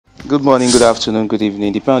Good morning, good afternoon, good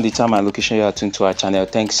evening. Depending on the time and location you are tuned to our channel.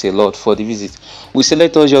 Thanks a lot for the visit. We say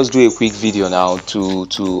let us just do a quick video now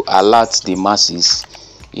to alert the masses.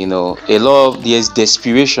 You know, there's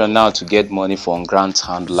desperation now to get money from grant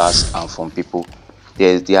handlers and from people.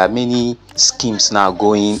 There are many schemes now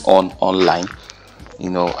going on online. You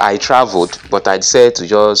know, I traveled, but I decided to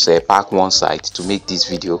just park one side to make this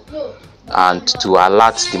video and to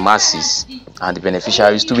alert the masses and the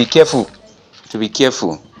beneficiaries to be careful, to be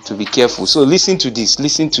careful, to be careful. So listen to this,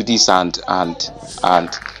 and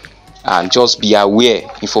just be aware.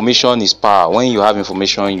 Information is power. When you have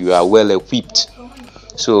information, you are well equipped.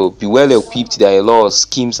 So be well equipped. There are a lot of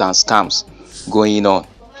schemes and scams going on.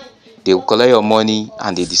 They will collect your money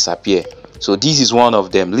and they disappear. So this is one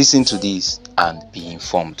of them. Listen to this and be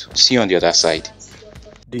informed. See you on the other side.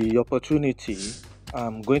 The opportunity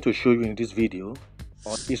I'm going to show you in this video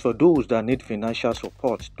is for those that need financial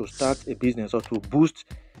support to start a business or to boost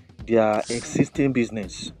their existing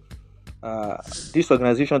business. This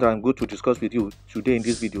organization that I'm going to discuss with you today in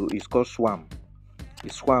this video is called SWAM.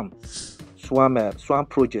 It's SWAM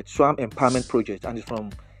project, SWAM empowerment project, and it's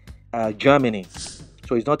from Germany.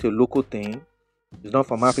 So it's not a local thing. It's not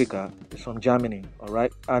from Africa. It's from Germany. All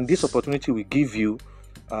right. And this opportunity will give you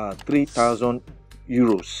 3,000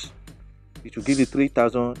 euros. It will give you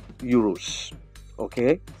 3,000 euros.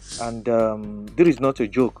 Okay. And there is not a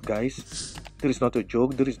joke, guys. There is not a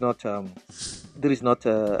joke. There is not a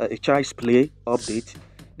child's play update.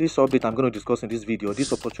 This update I'm going to discuss in this video,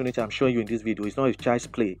 this opportunity I'm showing you in this video, is not a child's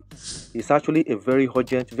play. It's actually a very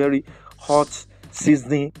urgent, very hot,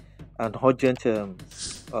 seasoning and urgent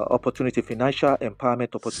opportunity, financial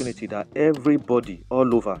empowerment opportunity that everybody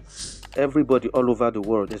all over the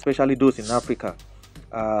world, especially those in Africa,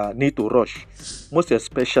 need to rush. Most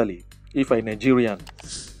especially if you're a Nigerian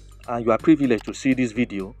and you are privileged to see this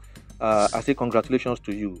video. I say congratulations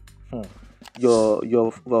to you.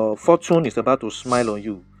 Your fortune is about to smile on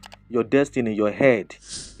you. Your destiny, your head,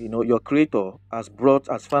 you know, your creator has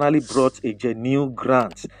finally brought a genuine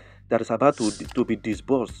grant that is about to be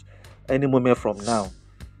disbursed any moment from now.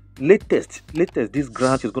 Latest this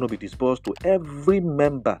grant is going to be disbursed to every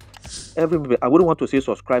member. I wouldn't want to say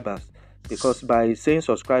subscribers, because by saying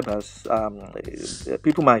subscribers,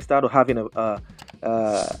 people might start having a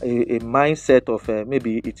mindset of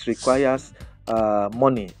maybe it requires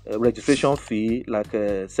money, registration fee, like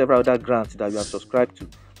several other grants that you have subscribed to.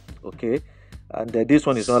 Okay, and this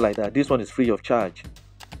one is not like that. This one is free of charge.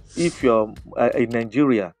 If you're in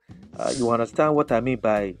Nigeria, you understand what I mean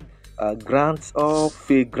by grants or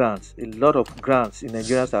fake grants. A lot of grants in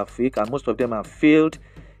Nigeria are fake, and most of them have failed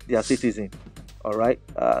their citizens. All right,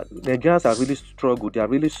 Nigerians have really struggled. They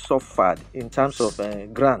have really suffered in terms of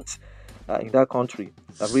grants in that country.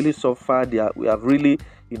 They have really suffered. We have really,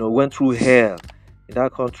 went through hell in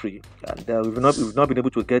that country, and we've not been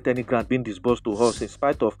able to get any grant being disbursed to us, in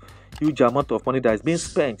spite of huge amount of money that is being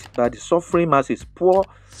spent by the suffering masses, poor,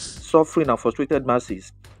 suffering and frustrated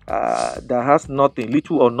masses that has nothing,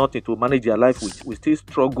 little or nothing to manage their life with. We still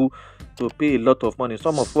struggle to pay a lot of money.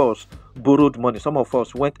 Some of us borrowed money. Some of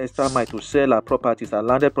us went extra mile to sell our properties, our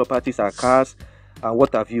landed properties, our cars, and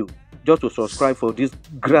what have you, just to subscribe for these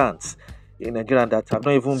grants in Nigeria that have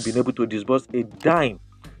not even been able to disburse a dime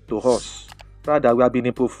to us. Rather, we have been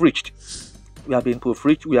impoverished. We have been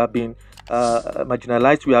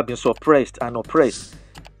marginalized. We have been suppressed and oppressed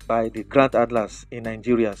by the grant handlers in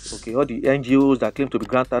Nigeria. Okay, all the NGOs that claim to be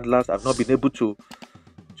grant handlers have not been able to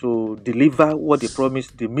deliver what they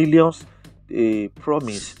promised, the millions they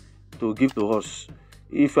promised to give to us.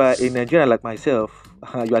 If you are a Nigerian like myself,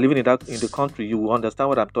 you are living in the country, you will understand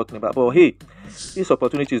what I'm talking about. But hey, this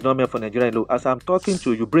opportunity is not meant for Nigeria alone. As I'm talking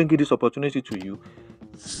to you, bringing this opportunity to you,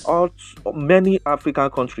 many African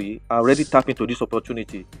countries are already tapping into this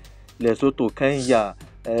opportunity. Lesotho, Kenya,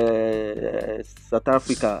 South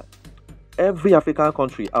Africa, every African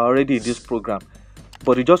country are already in this program.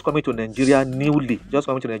 But it just coming to Nigeria newly, just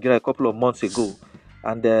coming to Nigeria a couple of months ago.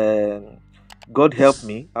 And God help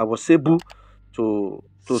me, I was able to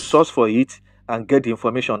source for it and get the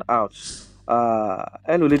information out.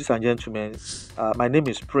 Hello, ladies and gentlemen. My name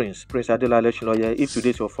is Prince Adela Election Lawyer. If today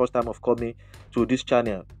is your first time of coming to this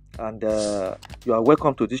channel, and you are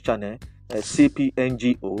welcome to this channel,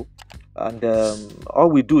 CPNGO. And all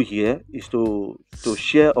we do here is to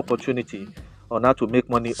share opportunity on how to make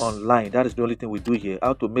money online. That is the only thing we do here,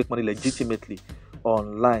 how to make money legitimately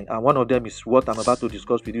online. And one of them is what I'm about to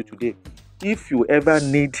discuss with you today. If you ever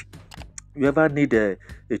need a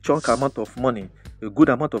chunk amount of money, a good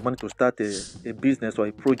amount of money to start a business or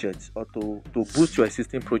a project, or to boost your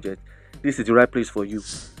existing project, this is the right place for you.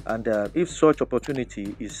 And if such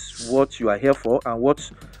opportunity is what you are here for, and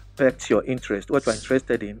what respect your interest, what you're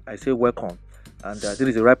interested in, I say welcome. And this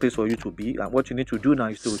is the right place for you to be. And what you need to do now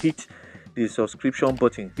is to hit the subscription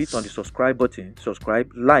button, hit on the subscribe button,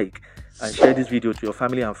 subscribe, like, and share this video to your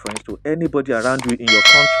family and friends, to anybody around you in your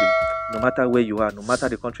country. No matter where you are, no matter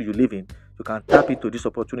the country you live in, you can tap into this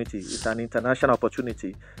opportunity. It's an international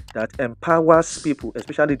opportunity that empowers people,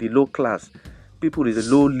 especially the low class people with a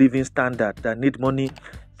low living standard, that need money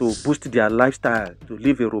to boost their lifestyle, to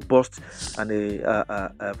live a robust and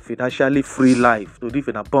a financially free life, to live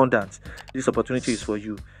in abundance. This opportunity is for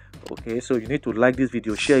you. Okay, so you need to like this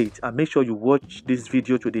video, share it, and make sure you watch this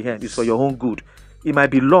video to the end. It's for your own good. It might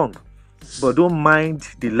be long, but don't mind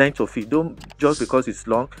the length of it. Don't, just because it's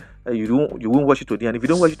long, you won't watch it to the end. If you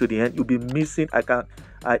don't watch it to the end, you'll be missing.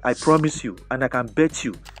 I promise you, and I can bet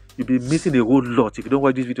you'll be missing a whole lot if you don't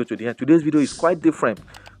watch this video to the end. Today's video is quite different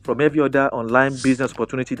from every other online business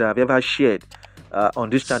opportunity that I've ever shared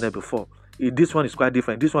on this channel before. This one is quite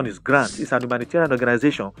different. This one is Grant. It's an humanitarian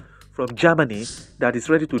organization from Germany that is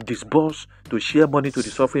ready to disburse, to share money to the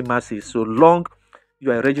suffering masses, so long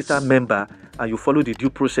you are a registered member and you follow the due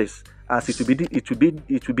process as it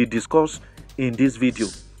will be discussed in this video.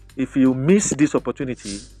 If you miss this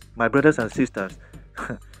opportunity, my brothers and sisters,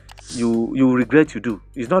 you regret you do.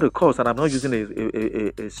 It's not a curse, and I'm not using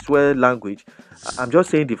a swear language. I'm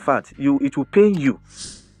just saying the fact. It will pain you.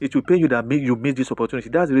 It will pain you that you miss this opportunity.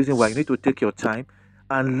 That's the reason why you need to take your time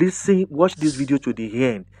and listen, watch this video to the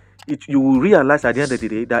end. You will realize at the end of the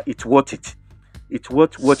day that it's worth it. It's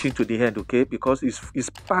worth watching to the end, okay? Because it's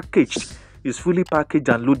packaged. It's fully packaged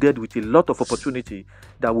and loaded with a lot of opportunity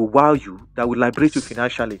that will wow you, that will liberate you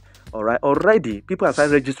financially. All right. Already, people have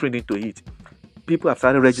started registering into it.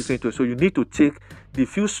 So you need to take the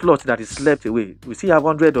few slots that is left away. We still have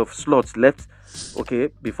 100 of slots left, okay,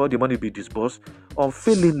 before the money will be disbursed.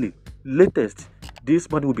 Unfailingly, latest, this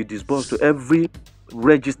money will be disbursed to every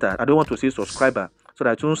registered, I don't want to say subscriber, so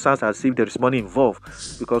that it won't sound as if there is money involved.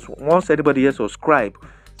 Because once anybody here subscribe,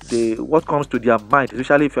 what comes to their mind,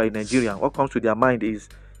 especially if you are in Nigeria, what comes to their mind is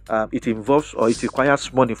it involves, or it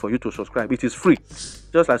requires money for you to subscribe. It is free,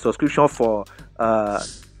 just like subscription for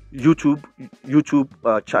YouTube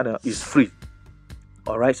channel is free.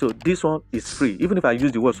 All right, so this one is free. Even if I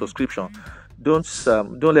use the word subscription, don't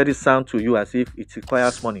let it sound to you as if it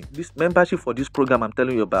requires money. This membership for this program I'm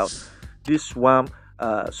telling you about, this Swam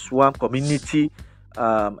community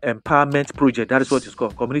empowerment project, that is what it's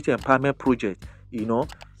called, community empowerment project. You know,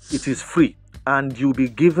 it is free, and you'll be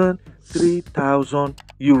given 3,000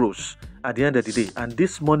 euros at the end of the day, and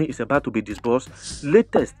this money is about to be disbursed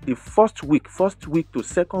latest the first week to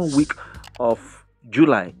second week of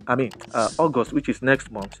July, August, which is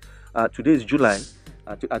next month. Today is July.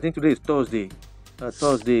 I think today is Thursday,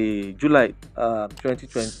 July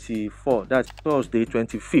 2024. That's Thursday,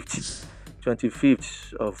 25th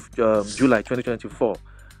of July 2024.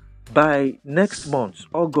 By next month,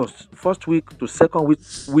 August, first week to second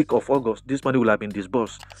week of August, this money will have been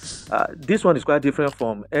disbursed. This one is quite different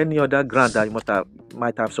from any other grant that you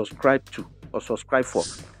might have subscribed to or subscribed for,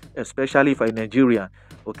 especially if you're a Nigerian.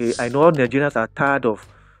 Okay, I know all Nigerians are tired of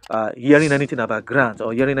hearing anything about grants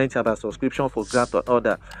or hearing anything about subscription for grant or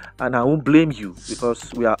other, and I won't blame you,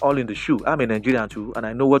 because we are all in the shoe. I'm a Nigerian too, and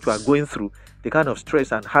I know what we are going through, the kind of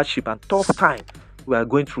stress and hardship and tough time we are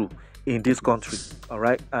going through in this country. All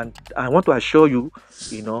right, and I want to assure you,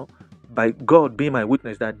 by God being my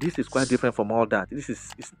witness, that this is quite different from all that.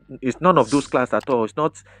 It's none of those class at all. It's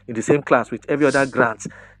not in the same class with every other grant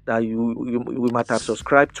that we might have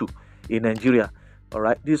subscribed to in Nigeria. All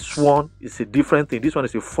right, this one is a different thing. This one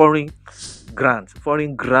is a foreign grant from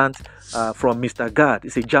Mr. Gad.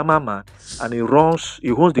 It's a German man, and he owns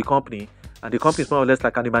the company, and the company is more or less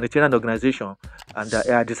like an humanitarian organization, and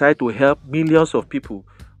I decided to help millions of people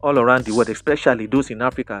all around the world, especially those in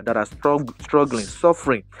Africa that are struggling,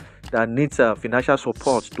 suffering, that needs financial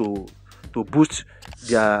support to boost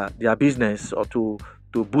their business, or to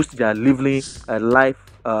boost their living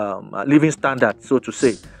standard, so to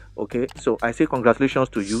say. Okay, so I say congratulations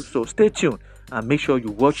to you. So stay tuned and make sure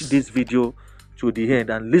you watch this video to the end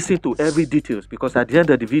and listen to every details, because at the end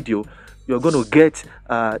of the video you're going to get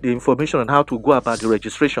the information on how to go about the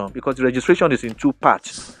registration, because the registration is in two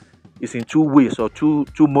parts. It's in two ways, or two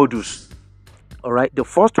modules. All right, the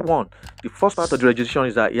first part of the registration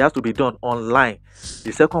is that it has to be done online.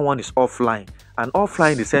 The second one is offline. And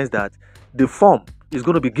offline in the sense that the form is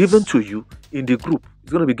going to be given to you in the group.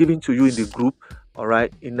 All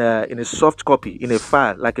right, in a soft copy, in a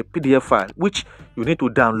file, like a PDF file, which you need to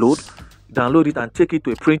download it and take it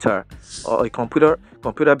to a printer or a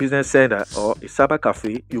computer business center or a cyber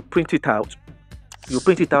cafe. You print it out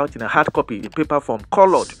in a hard copy, in paper form,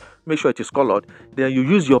 colored, make sure it is colored. Then you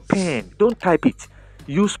use your pen. Don't type it.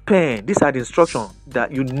 Use pen. These are the instructions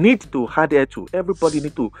that you need to adhere to. Everybody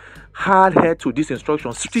need to adhere to these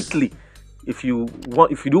instructions strictly. If you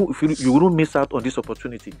wouldn't miss out on this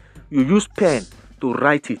opportunity. You use pen to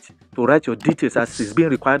write it, to write your details as is being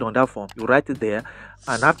required on that form. You write it there,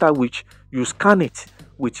 and after which you scan it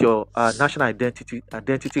with your national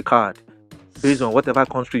identity card based on whatever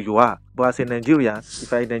country you are. But as a Nigerian,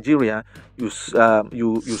 if you're in Nigeria, you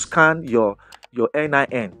scan your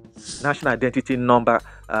NIN, national identity number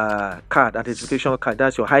card, identification card.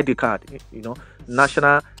 That's your ID card,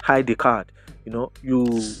 national ID card.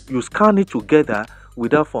 You scan it together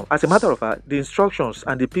with that form. As a matter of fact, the instructions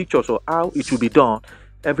and the pictures of how it will be done,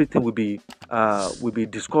 everything will be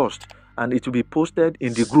discussed, and it will be posted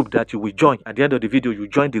in the group that you will join. At the end of the video, you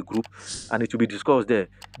join the group and it will be discussed there.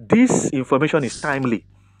 This information is timely.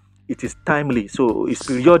 It is timely, so it's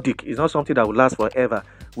periodic. It's not something that will last forever.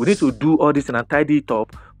 We need to do all this and tidy it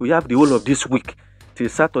up. We have the whole of this week till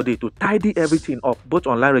Saturday to tidy everything up, both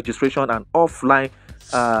online registration and offline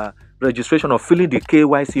registration of filling the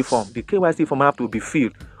KYC form. The KYC form have to be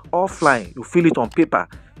filled offline. You fill it on paper.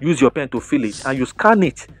 Use your pen to fill it, and you scan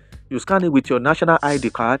it. You scan it with your national ID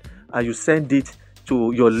card, and you send it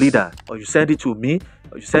to your leader, or you send it to me,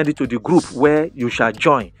 or you send it to the group where you shall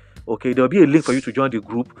join. Okay, there will be a link for you to join the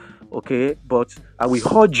group. Okay, but I will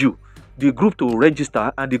urge you, the group to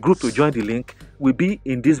register and the group to join the link will be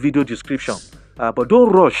in this video description. But don't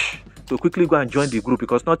rush to quickly go and join the group,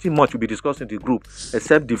 because nothing much will be discussed in the group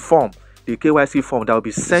except the form, the KYC form that will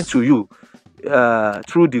be sent to you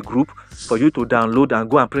through the group for you to download and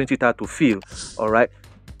go and print it out to fill. All right,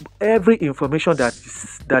 every information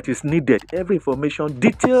that is needed, every information,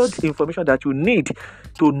 detailed information that you need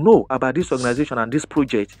to know about this organization and this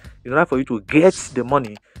project in order for you to get the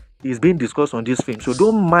money is being discussed on this film. So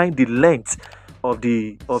don't mind the length of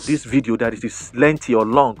this video, that it is lengthy or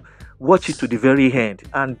long. Watch it to the very end,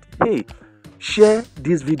 and hey, share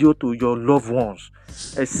this video to your loved ones,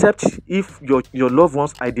 except if your loved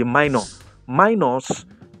ones are the minors,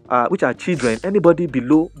 which are children. Anybody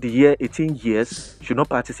below the year 18 years should not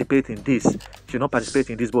participate in this.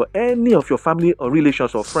 But any of your family or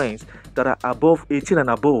relations or friends that are above 18 and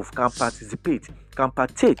above can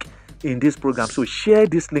partake in this program. So share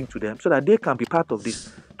this link to them so that they can be part of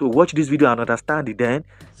this, to watch this video and understand it. Then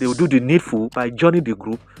they will do the needful by joining the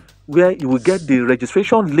group, where you will get the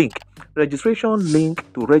registration link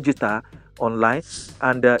to register online,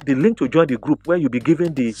 and the link to join the group, where you'll be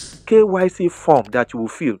given the KYC form that you will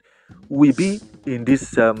fill, will be in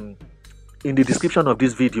this in the description of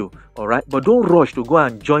this video. All right, but don't rush to go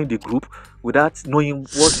and join the group without knowing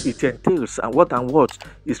what it entails and what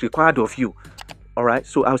is required of you. All right,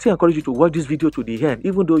 so I would say encourage you to watch this video to the end.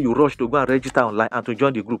 Even though you rush to go and register online and to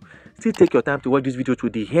join the group, still take your time to watch this video to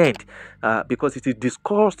the end, because it is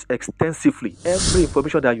discussed extensively. Every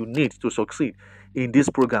information that you need to succeed in this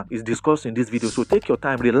program is discussed in this video. So take your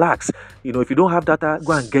time, relax. If you don't have data,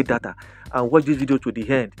 go and get data and watch this video to the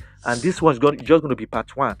end. And this one's just going to be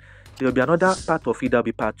part 1. There will be another part of it that will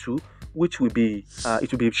be part 2, which will be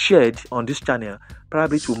it will be shared on this channel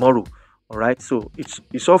probably tomorrow. All right, so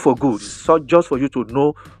it's all for good. It's all just for you to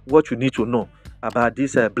know what you need to know about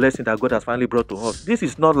this blessing that God has finally brought to us. This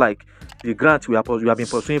is not like the grant we have been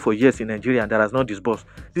pursuing for years in Nigeria and that has not disbursed.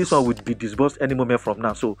 This one will be disbursed any moment from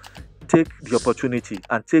now. So take the opportunity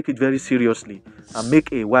and take it very seriously and make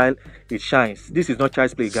a while it shines. This is not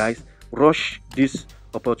child's play, guys. Rush this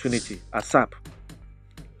opportunity ASAP.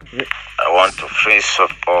 I want to first of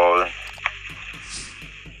all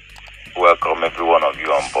welcome every one of you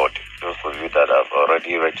on board. Those of you that have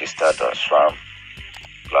already registered on SWAM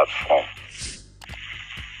platform.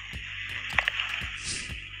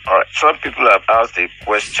 Alright, some people have asked a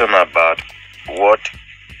question about what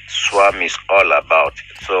SWAM is all about.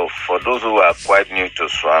 So for those who are quite new to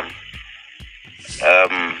SWAM,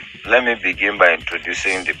 let me begin by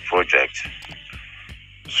introducing the project.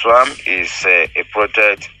 SWAM is a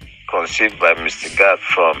project conceived by Mr. Gard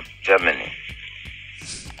from Germany.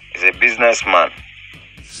 He's a businessman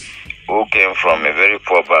who came from a very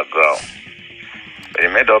poor background, but he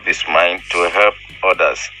made up his mind to help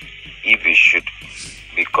others if he should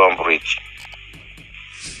become rich.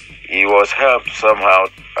 He was helped somehow,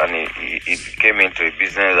 and he came into a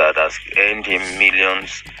business that has earned him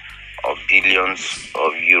millions of billions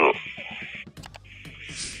of euros.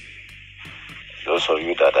 Those of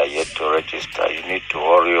you that are yet to register, you need to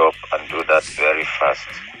hurry up and do that very fast,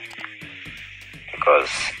 because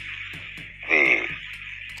the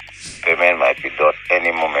payment might be done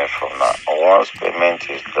any moment from now. And once payment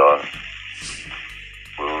is done,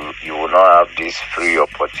 you will not have this free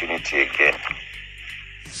opportunity again.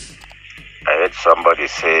 heard somebody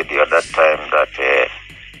say the other time that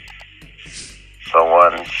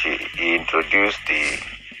he introduced the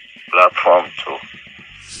platform to,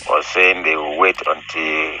 was saying they will wait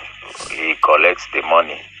until he collects the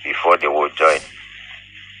money before they will join.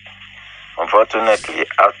 Unfortunately,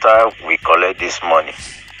 after we collect this money,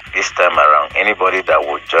 this time around, anybody that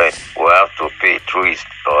will join will have to pay through his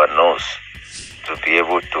or nose to be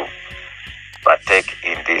able to partake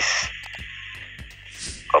in this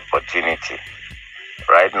opportunity.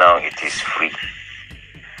 Right now, it is free.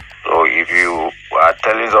 So if you are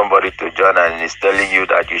telling somebody to join and he's telling you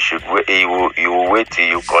that you should wait, you will wait till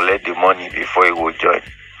you collect the money before you will join,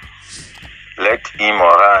 let him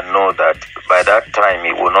or her know that by that time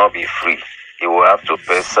it will not be free. He will have to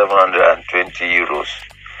pay 720 euros,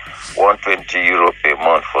 120 euro per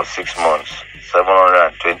month for 6 months,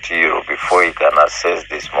 720 euro before he can access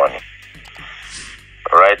this money.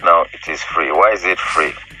 Right now it is free. Why is it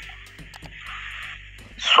free?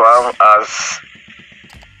 SWAM has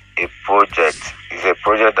a project. It's a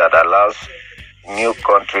project that allows new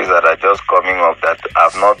countries that are just coming up that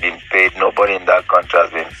have not been paid. Nobody in that country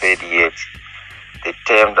has been paid yet. They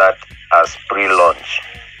term that as pre-launch.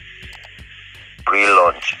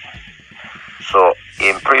 Pre-launch. So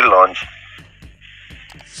in pre-launch,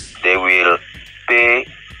 they will pay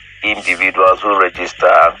individuals who register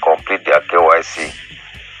and complete their KYC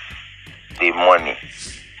the money.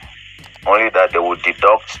 Only that they will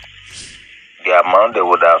deduct the amount they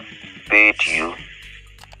would have paid you,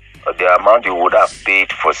 or the amount you would have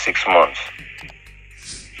paid for 6 months.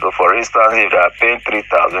 So for instance, if they are paying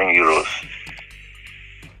 3,000 euros,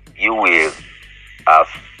 you will have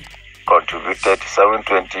contributed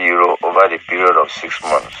 720 euro over the period of 6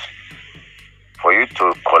 months for you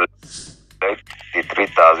to collect the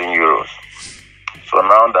 3,000 euros. So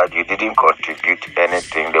now that you didn't contribute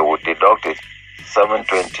anything, they will deduct it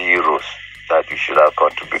 720 euros that you should have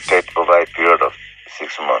contributed over a period of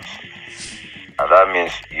 6 months. And that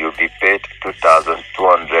means you'll be paid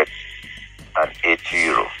 2,280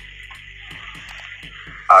 euro.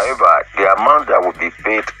 However, the amount that will be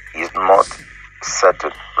paid is not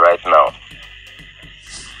certain right now.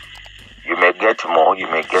 You may get more, you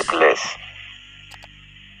may get less.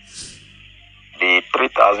 The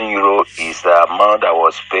 3,000 euro is the amount that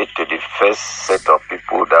was paid to the first set of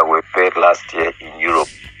people that were paid last year in Europe.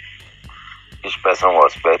 Each person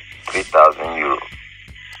was paid 3,000 euro.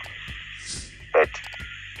 But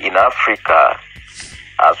in Africa,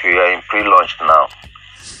 as we are in pre-launch now,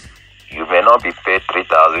 you may not be paid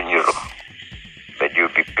 3,000 euro, but you'll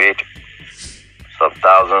be paid some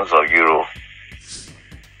thousands of euro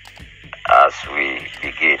as we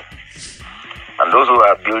begin. And those who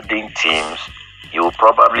are building teams, you will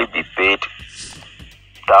probably be paid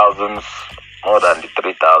thousands, more than the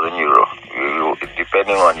 3,000 euro. You,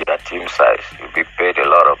 depending on your team size, you'll be paid a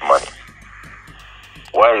lot of money.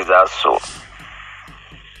 Why is that so?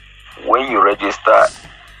 When you register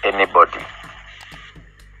anybody,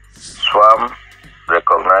 SWAM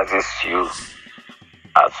recognizes you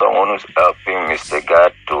as someone who's helping Mr.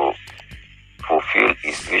 God to fulfill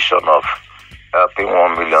his vision of helping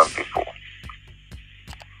 1 million people.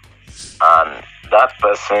 And that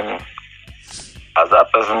person, as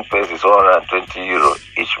that person pays his 120 euro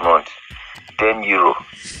each month, 10 euro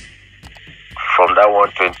from that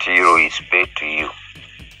 120 euro is paid to you.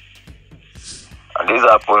 And this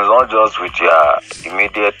happens not just with your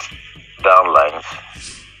immediate downlines,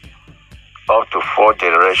 up to 4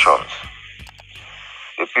 generations.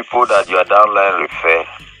 The people that your downline refer,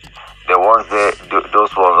 the ones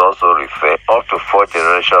those ones also refer, up to 4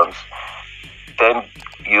 generations. 10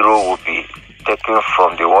 euro will be taken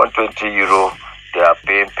from the 120 euro they are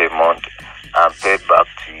paying per month and paid back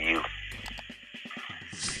to you.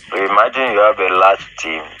 So imagine you have a large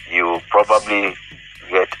team, you will probably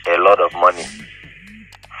get a lot of money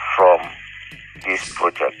from this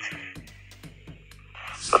project.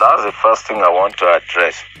 So that's the first thing I want to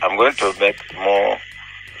address. I'm going to make more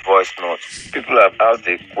voice notes. People have asked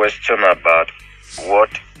a question about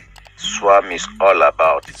what SWAM is all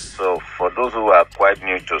about. So for those who are quite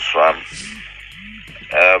new to SWAM,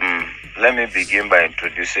 let me begin by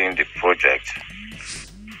introducing the project.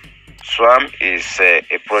 SWAM is a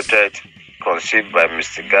project conceived by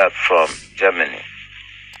Mr. Gard from Germany.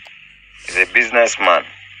 He's a businessman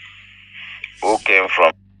who came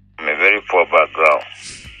from a very poor background.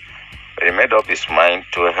 But he made up his mind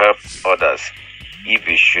to help others if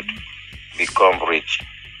he should become rich.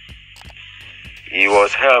 He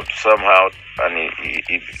was helped somehow, and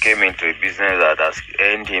he came into a business that has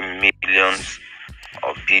earned him millions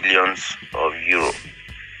or billions of euros.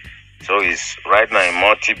 So he's right now a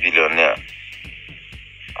multi-billionaire,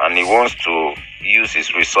 and he wants to use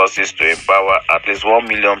his resources to empower at least 1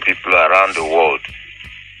 million people around the world.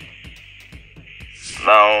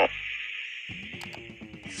 Now,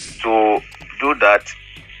 to do that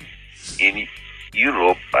in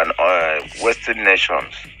Europe and Western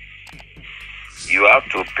nations, you have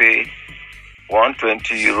to pay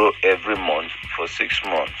 €120 every month for 6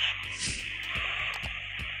 months,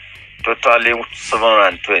 totaling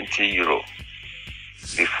 €720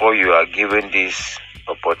 before you are given this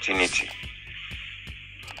opportunity.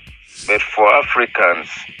 But for Africans,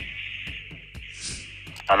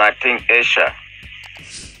 and I think Asia,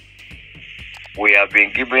 we have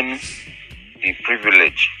been given the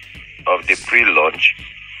privilege of the pre-launch,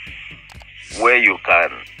 where you can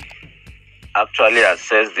actually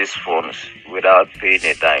access these funds without paying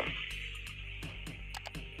a dime.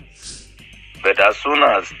 But as soon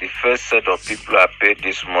as the first set of people are paid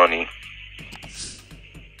this money,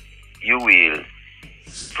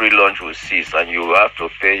 pre-launch will cease, and you will have to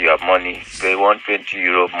pay your money, pay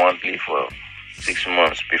 €120 monthly for 6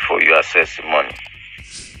 months before you access the money.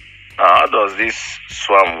 Now, how does this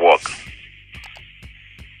swarm work?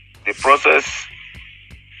 The process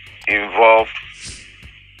involved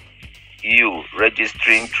you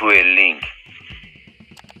registering through a link.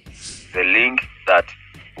 The link that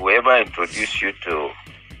whoever introduced you to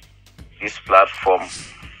this platform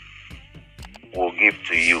will give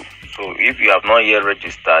to you. So if you have not yet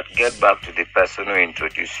registered, get back to the person who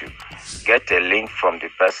introduced you. Get a link from the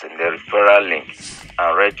person, the referral link,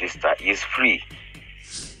 and register. It's free.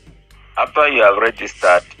 After you have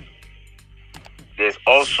registered, there's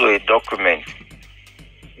also a document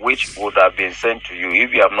which would have been sent to you.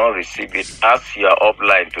 If you have not received it, ask your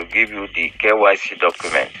upline to give you the KYC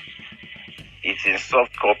document. It's in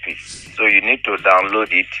soft copy, so you need to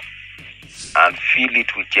download it and fill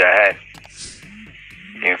it with your hand.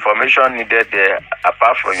 The information needed there,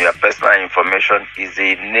 apart from your personal information, is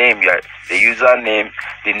the name, the username,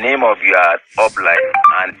 the name of your upline,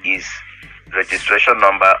 and his registration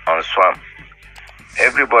number on Swarm.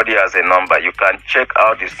 Everybody has a number. You can check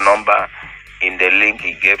out his number in the link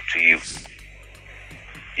he gave to you.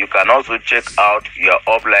 You can also check out your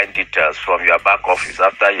upline details from your back office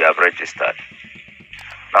after you have registered.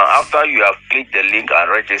 Now, after you have clicked the link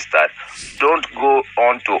and registered, don't go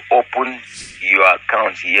on to open your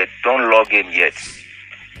account yet. Don't log in yet.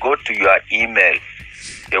 Go to your email.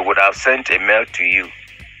 They would have sent a mail to you,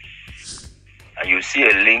 and you see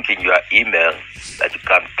a link in your email that you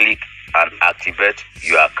can click and activate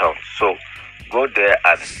your account. So go there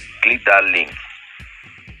and click that link.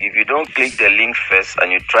 If you don't click the link first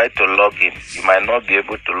and you try to log in, you might not be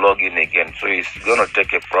able to log in again. So it's going to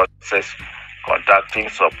take a process, contacting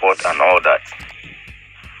support and all that.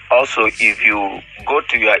 Also, if you go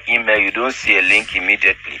to your email, you don't see a link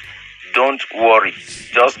immediately, don't worry.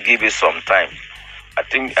 Just give it some time. I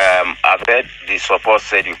think I've heard the support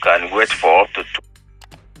said you can wait for up to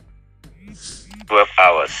 12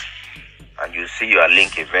 hours and you see your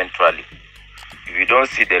link eventually. If you don't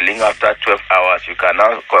see the link after 12 hours, you can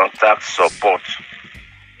now contact support.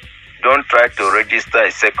 Don't try to register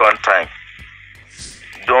a second time.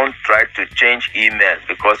 Don't try to change email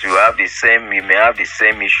because you may have the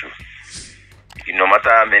same issue, no matter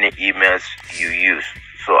how many emails you use.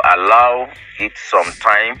 So allow it some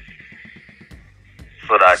time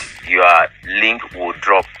so that your link will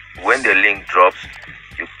drop. When the link drops,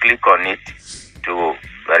 you click on it to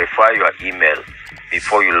verify your email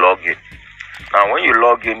before you log in. Now, when you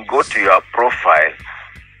log in, go to your profile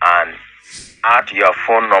and add your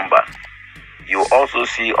phone number. You also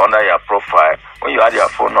see under your profile, when you add your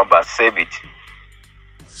phone number, save it.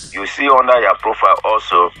 You see under your profile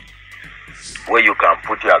also where you can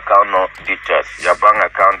put your account details, your bank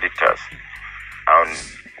account details, and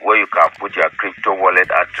where you can put your crypto wallet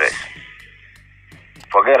address.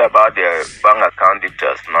 Forget about the bank account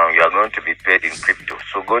details. Now you are going to be paid in crypto.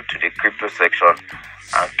 So go to the crypto section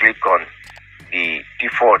and click on the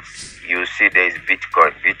default. You see there is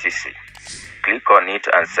Bitcoin, BTC. Click on it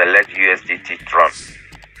and select USDT Tron.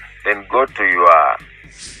 Then go to your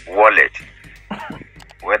wallet,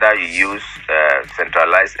 whether you use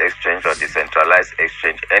centralized exchange or decentralized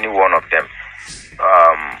exchange, any one of them.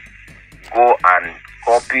 Go and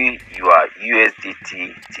copy your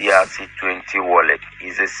USDT TRC20 wallet.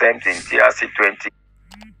 It's the same thing. TRC20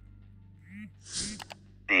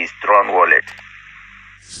 is Tron wallet.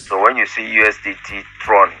 So when you see USDT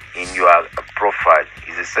Tron in your profile,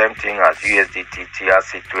 it's the same thing as USDT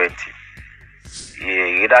TRC20.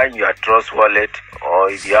 Either in your Trust wallet, or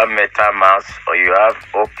if you have MetaMask, or you have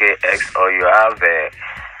OKX, or you have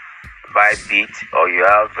Bybit, or you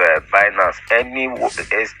have Binance, any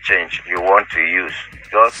exchange you want to use,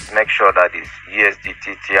 just make sure that it's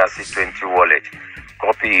USDT TRC20 wallet.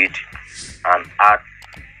 Copy it and add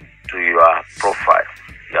to your profile,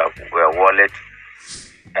 your wallet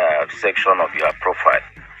section of your profile,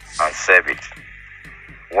 and save it.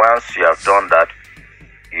 Once you have done that,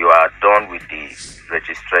 you are done with the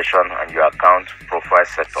registration and your account profile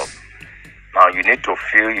setup. Now you need to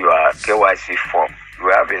fill your KYC form.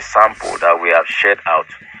 We have a sample that we have shared out.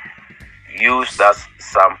 Use that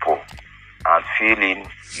sample and fill in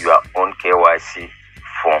your own KYC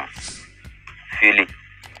form. Fill it,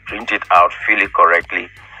 print it out, fill it correctly.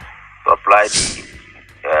 Supply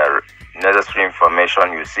the necessary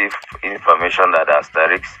information. You see information that are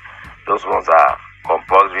asterisks. Those ones are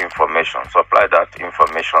compulsory information. Supply that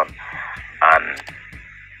information and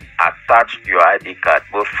attach your ID card,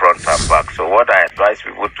 both front and back. So what I advise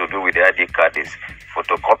people to do with the ID card is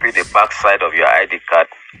photocopy the back side of your ID card,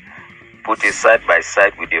 put it side by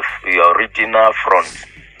side with your original front.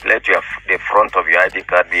 Let the front of your ID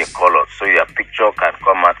card be in color so your picture can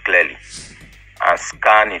come out clearly, and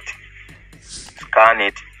scan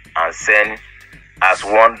it and send as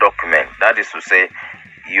one document. That is to say,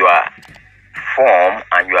 your form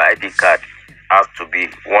and your ID card has to be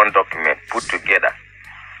one document put together.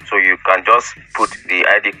 So you can just put the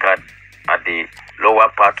ID card at the lower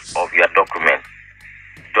part of your document.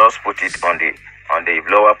 Just put it on the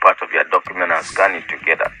lower part of your document and scan it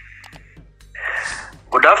together.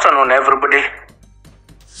 Good afternoon, everybody.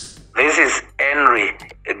 This is Henry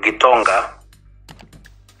Gitonga,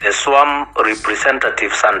 the SWAM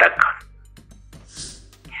representative SANDAC.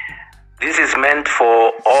 This is meant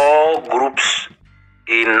for all groups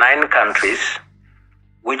in 9 countries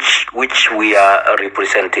which we are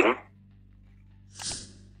representing,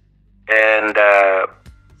 and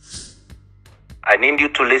I need you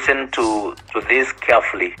to listen to this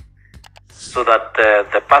carefully, so that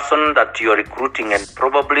the person that you are recruiting, and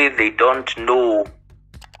probably they don't know,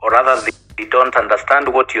 or rather they don't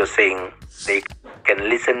understand what you're saying, they can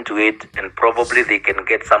listen to it and probably they can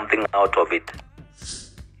get something out of it.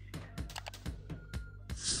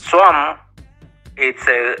 SWAM,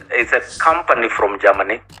 it's a company from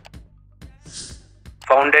Germany,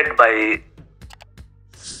 founded by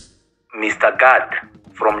Mr. Gad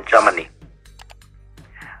from Germany.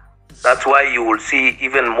 That's why you will see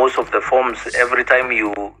even most of the forms, every time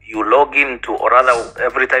you log into, or rather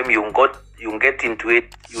every time you get into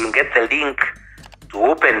it, you will get the link to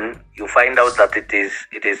open. You find out that it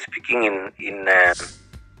is speaking in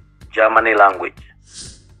Germany language.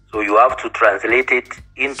 So you have to translate it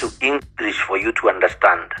into English for you to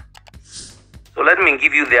understand. So let me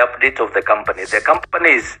give you the update of the company. The company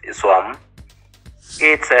is SWAM.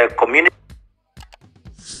 It's a community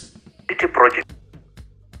project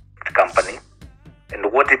company, and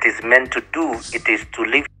what it is meant to do, it is to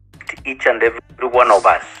lift each and every one of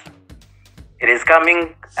us. It is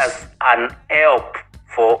coming as an help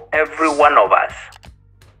for every one of us.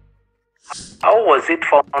 How was it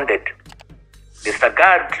founded? Mr.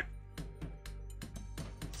 Gad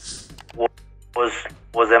was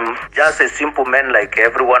just a simple man like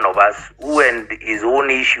every one of us, who had his own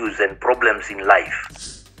issues and problems in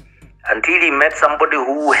life, until he met somebody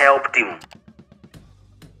who helped him.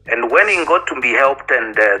 And when he got to be helped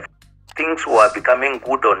and things were becoming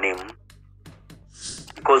good on him,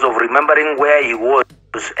 because of remembering where he was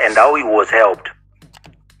and how he was helped,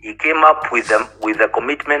 he came up with the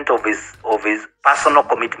commitment of his personal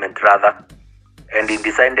commitment rather, and he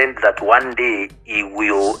decided that one day he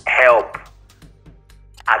will help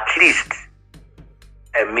at least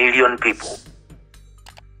 1 million people.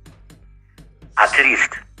 At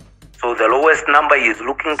least. So the lowest number he is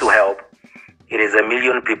looking to help, it is 1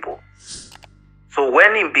 million people. So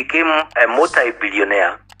when he became a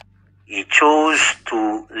multi-billionaire, he chose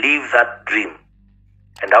to live that dream.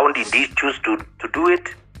 And how did he choose to do it?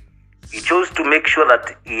 He chose to make sure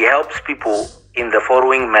that he helps people in the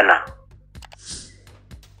following manner.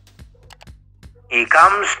 He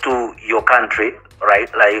comes to your country, right,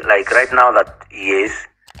 like right now that he is,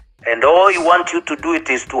 and all he wants you to do it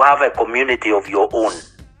is to have a community of your own.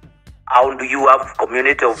 How do you have a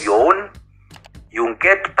community of your own? You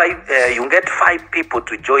get 5 people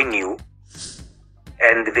to join you,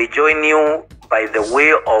 and they join you by the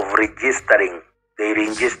way of registering. They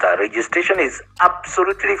register. Registration is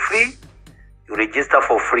absolutely free. You register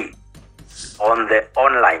for free on the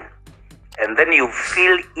online, and then you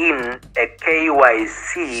fill in a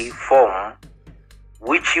KYC form,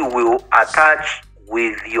 which you will attach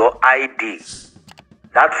with your ID.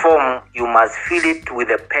 That form, you must fill it with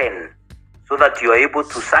a pen so that you are able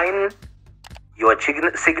to sign your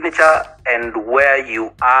signature and where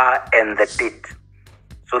you are and the date.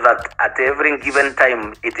 so that at every given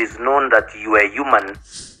time it is known that you are human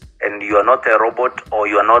and you are not a robot or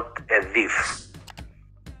you are not a thief.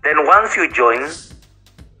 Then once you join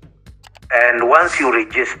and once you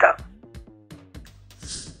register,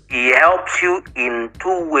 he helps you in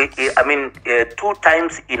two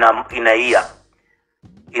times in a year.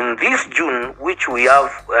 In this June, which we have,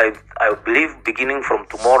 I believe, beginning from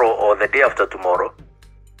tomorrow or the day after tomorrow,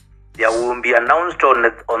 there will be announced on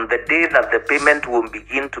the day that the payment will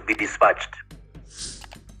begin to be dispatched.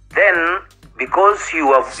 Then, because you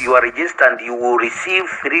are registered, you will receive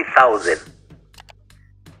 3,000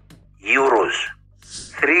 euros.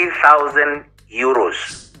 3,000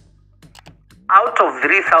 euros. Out of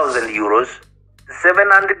 3,000 euros,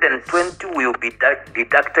 720 will be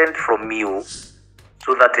deducted from you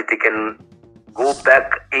so that it can go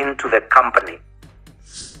back into the company.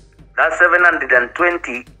 That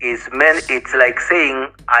 720 is meant, it's like saying,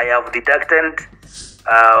 I have deducted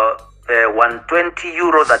the 120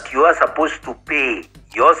 euro that you are supposed to pay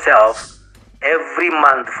yourself every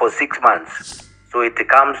month for 6 months. So it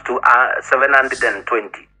comes to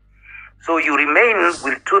 720. So you remain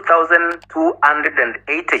with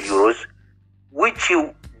 2,280 euros, which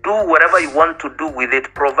you do whatever you want to do with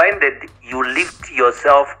it, provided you lift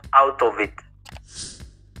yourself out of it.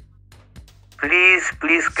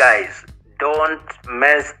 Please guys, don't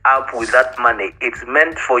mess up with that money. It's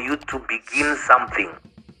meant for you to begin something.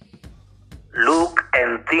 Look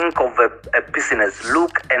and think of a business.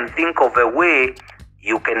 Look and think of a way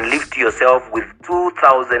you can lift yourself with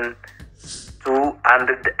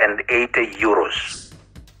 2,280 euros.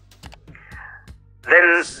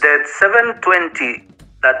 Then the 720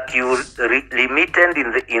 that you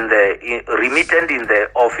remitted in the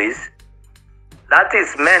office, that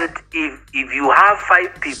is meant if you have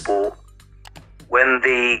 5 people, when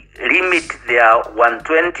they remit their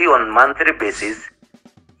 120 on monthly basis,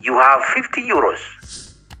 you have 50 euros.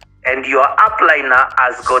 And your upliner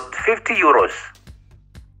has got 50 euros.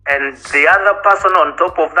 And the other person on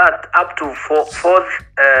top of that, up to fourth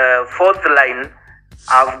line,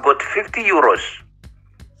 I've got 50 euros.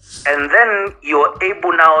 And then you're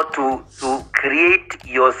able now to create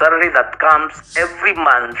your salary that comes every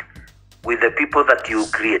month with the people that you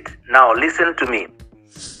create. Now listen to me.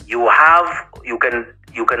 You can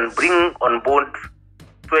bring on board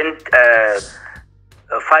 5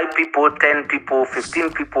 people, 10 people,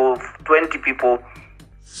 15 people, 20 people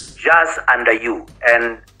just under you.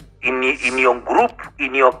 And in your group,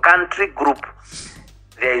 in your country group,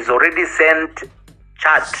 there is already sent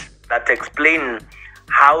chart that explain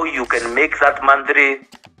how you can make that monthly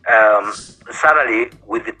salary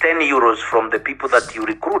with 10 euros from the people that you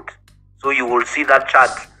recruit. So you will see that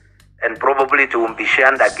chart, and probably it will be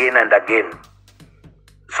shared again and again.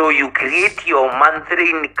 So you create your monthly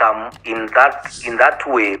income in that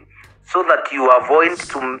way, so that you avoid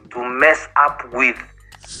to mess up with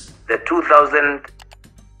the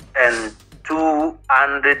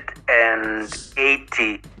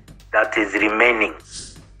 2,280 that is remaining.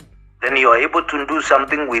 Then you are able to do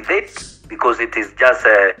something with it, because it is just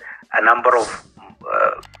a number of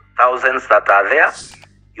thousands that are there.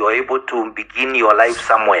 You are able to begin your life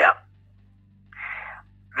somewhere.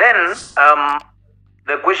 Then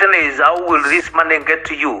the question is, how will this money get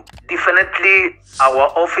to you? Definitely our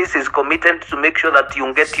office is committed to make sure that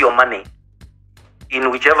you get your money in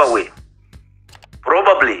whichever way.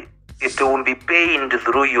 Probably it will be paid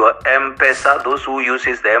through your M-Pesa, those who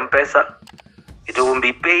uses the M-Pesa. It will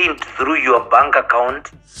be paid through your bank account.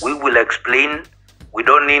 We will explain. We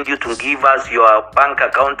don't need you to give us your bank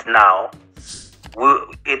account now.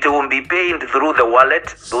 It will be paid through the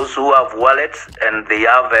wallet, those who have wallets and they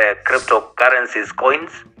have cryptocurrencies,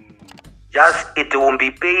 coins. Just it will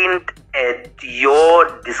be paid at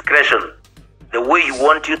your discretion. The way you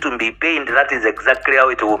want you to be paid, that is exactly how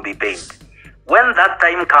it will be paid. When that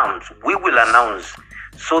time comes, we will announce,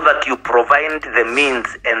 so that you provide the means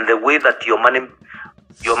and the way that your money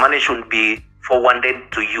should be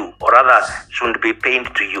forwarded to you, or rather should be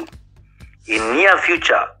paid to you. In near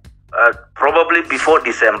future, probably before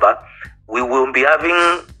December, we will be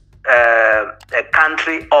having a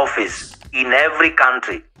country office in every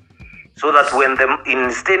country, so that when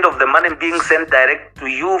instead of the money being sent direct to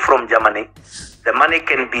you from Germany, the money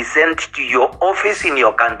can be sent to your office in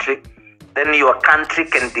your country. Then your country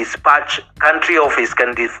office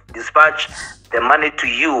can dispatch the money to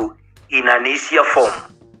you in an easier form.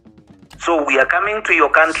 So we are coming to your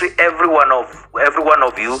country, every one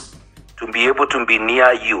of you, to be able to be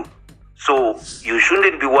near you. So you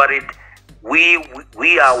shouldn't be worried. We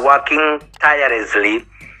are working tirelessly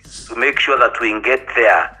to make sure that we get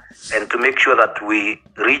there, and to make sure that we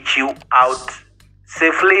reach you out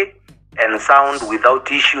safely and sound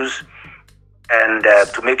without issues, and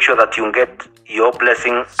to make sure that you get your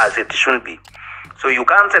blessing as it should be. So you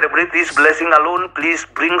can't celebrate this blessing alone. Please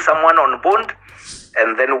bring someone on board,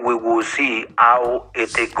 and then we will see how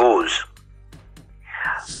it goes.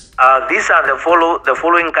 These are the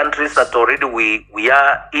following countries that already we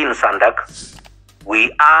are in SANDAC.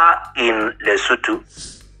 We are in Lesotho.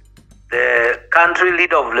 The country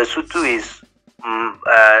leader of Lesotho is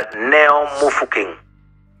Neo Mofokeng.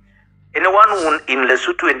 Anyone who in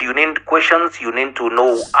Lesotho and you need questions, you need to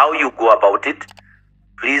know how you go about it,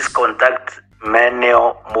 please contact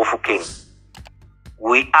Neo Mofokeng.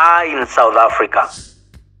 We are in South Africa.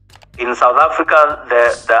 In South Africa,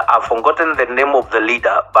 I've forgotten the name of the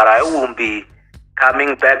leader, but I will be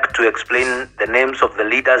coming back to explain the names of the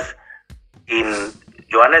leaders in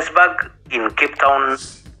Johannesburg, in Cape Town,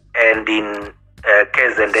 and in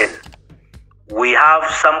KZN. We have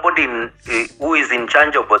somebody who is in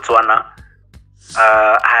charge of Botswana.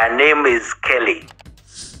 Her name is Kelly.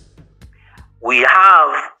 We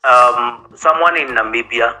have someone in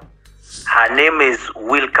Namibia. Her name is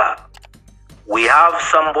Wilka. We have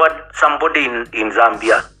somebody in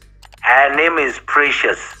Zambia. Her name is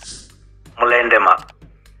Precious Mulendema.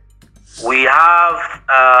 We have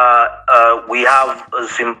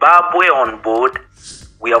Zimbabwe on board.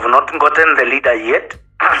 We have not gotten the leader yet,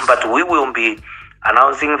 but we will be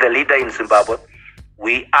announcing the leader in Zimbabwe.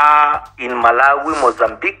 We are in Malawi,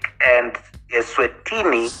 Mozambique, and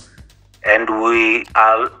Eswatini, and we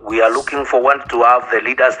are looking forward to have the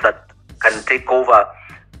leaders that can take over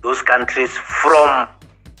those countries from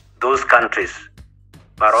those countries.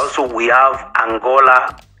 But also we have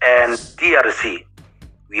Angola and DRC.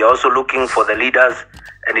 We are also looking for the leaders.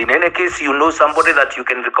 And in any case, you know somebody that you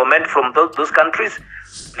can recommend from those countries,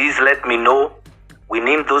 please let me know. We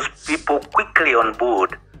need those people quickly on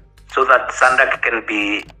board so that SANDAC can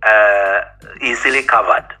be easily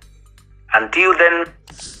covered. Until then,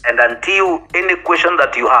 and until any question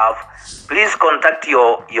that you have, please contact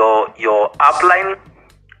your upline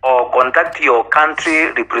or contact your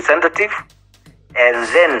country representative. And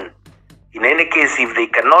then, in any case, if they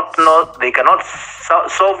cannot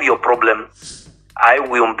solve your problem, I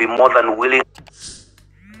will be more than willing.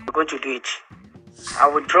 I'm going to do it. I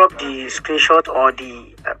will drop the screenshot or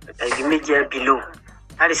the image here below.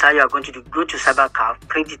 That is how you are going to do. Go to CyberCaf,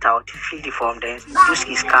 print it out, fill the form, then use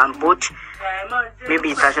the scan both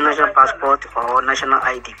maybe international passport or national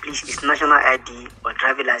ID. Please, it's national ID or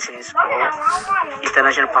driving license or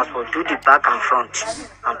international passport. Do the back and front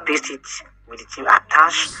and paste it with the team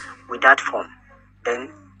attached with that form.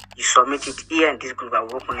 Then you submit it here in this group. I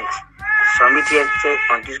will open it. Submit it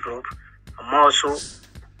on this group. And also,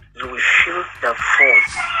 you will fill the form.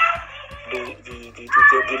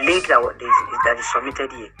 The link that is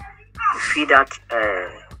submitted here. You fill that.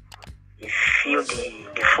 You fill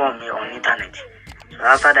the form here on internet. So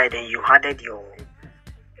after that, then you added your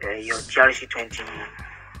TRC20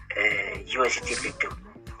 USDT crypto.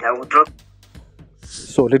 I will drop.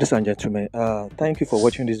 So, ladies and gentlemen, thank you for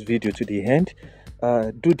watching this video to the end.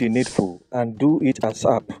 Do the needful and do it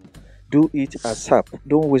ASAP. Do it ASAP.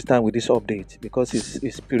 Don't waste time with this update because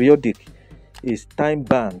it's periodic. It's time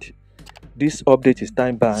bound. This update is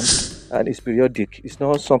time bound and it's periodic. It's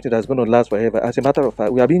not something that's going to last forever. As a matter of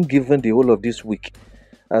fact, we have been given the whole of this week.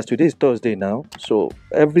 As today is Thursday now, so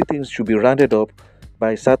everything should be rounded up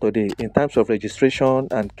by Saturday in terms of registration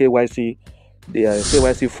and KYC. The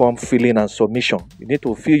KYC form filling and submission. You need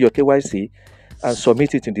to fill your KYC and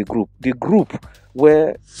submit it in the group. The group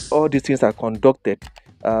where all these things are conducted,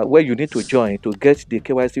 where you need to join to get the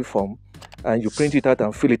KYC form, and you print it out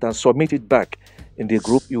and fill it and submit it back in the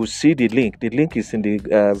group. You will see the link. The link is in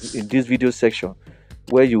this video section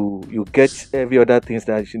where you get every other things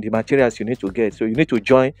that the materials you need to get. So you need to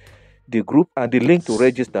join the group, and the link to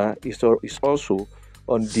register is also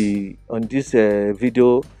on this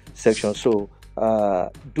video section. So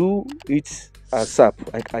do it ASAP.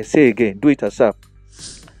 I say again, do it ASAP.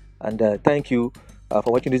 And thank you for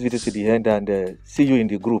watching this video to the end, and see you in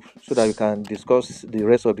the group so that we can discuss the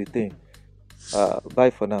rest of the thing. Bye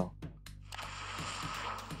for now.